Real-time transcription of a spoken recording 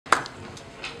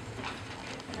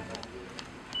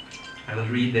I will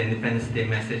read the Independence Day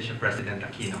message of President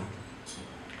Aquino.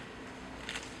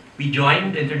 We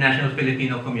join the international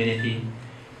Filipino community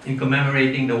in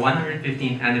commemorating the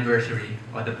 115th anniversary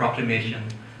of the proclamation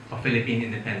of Philippine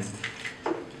Independence.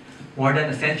 More than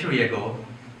a century ago,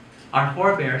 our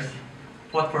forebears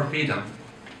fought for freedom,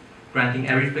 granting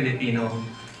every Filipino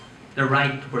the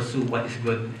right to pursue what is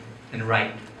good and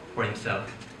right for himself,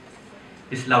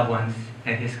 his loved ones,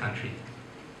 and his country.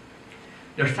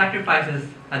 Their sacrifices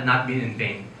had not been in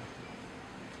vain.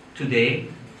 Today,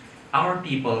 our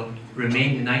people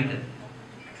remain united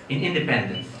in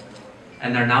independence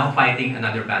and are now fighting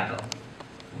another battle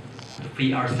to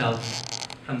free ourselves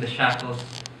from the shackles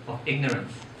of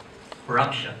ignorance,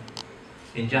 corruption,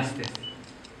 injustice,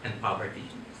 and poverty.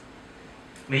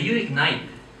 May you ignite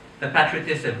the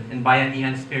patriotism and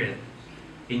bayanihan spirit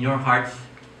in your hearts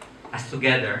as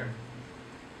together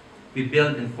we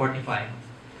build and fortify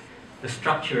the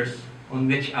structures on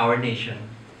which our nation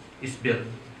is built.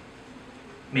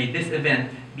 May this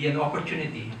event be an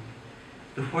opportunity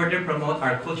to further promote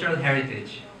our cultural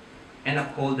heritage and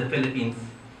uphold the Philippines'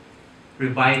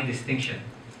 revived distinction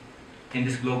in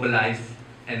this globalized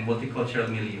and multicultural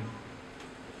milieu.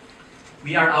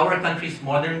 We are our country's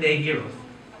modern-day heroes.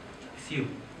 It's you.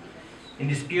 In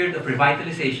this period of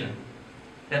revitalization,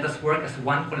 let us work as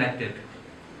one collective,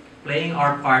 playing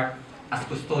our part as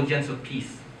custodians of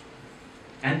peace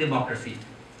and democracy,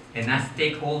 and as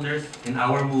stakeholders in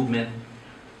our movement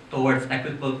towards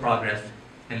equitable progress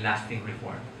and lasting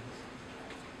reform.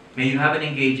 May you have an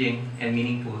engaging and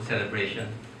meaningful celebration.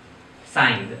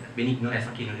 Signed, Benigno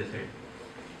Aquino III.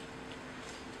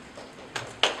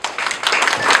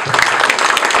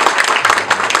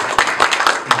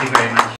 Thank you very much.